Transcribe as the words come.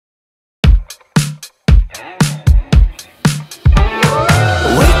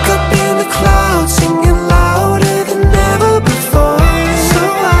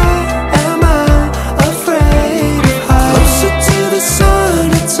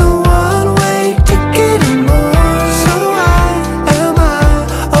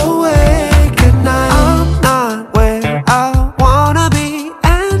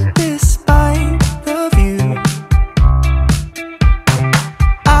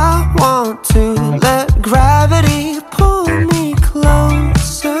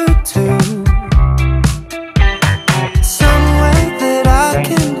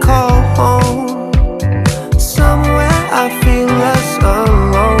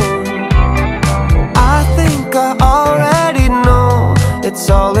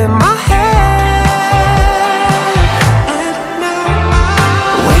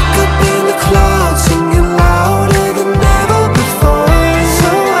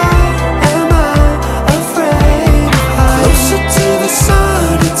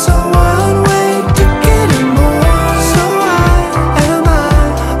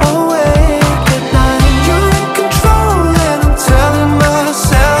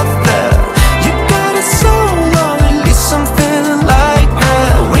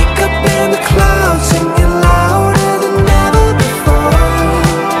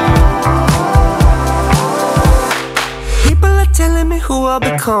I'll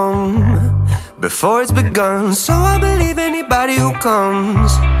become before it's begun. So I believe anybody who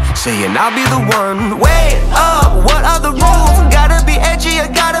comes saying I'll be the one. Wait up, what are the rules? Gotta be edgy, I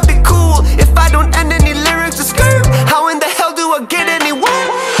gotta be cool. If I don't end any lyrics to skirt, how in the hell do I get anywhere?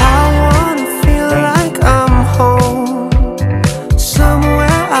 I wanna feel like I'm home,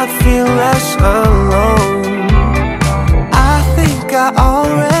 somewhere I feel less alone. I think I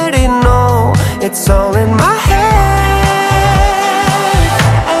already know, it's all in my head.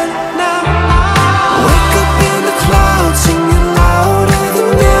 Singing louder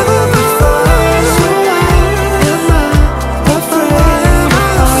than ever before. So why am I afraid?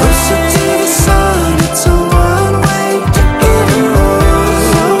 Closer to the sun, it's a one-way ticket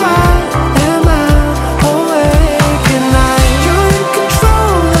more. So why am I awake at night? You're in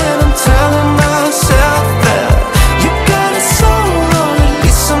control and I'm telling myself that you got a soul, or at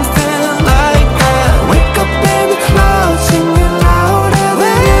least something like that. Wake up in the clouds, singing louder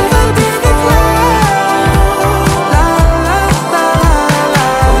than ever before.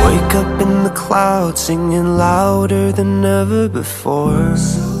 Wake up in the clouds, singing louder than ever before.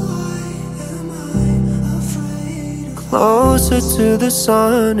 So why am I afraid? Closer to the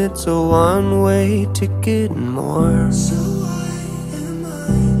sun, it's a one-way ticket and more. So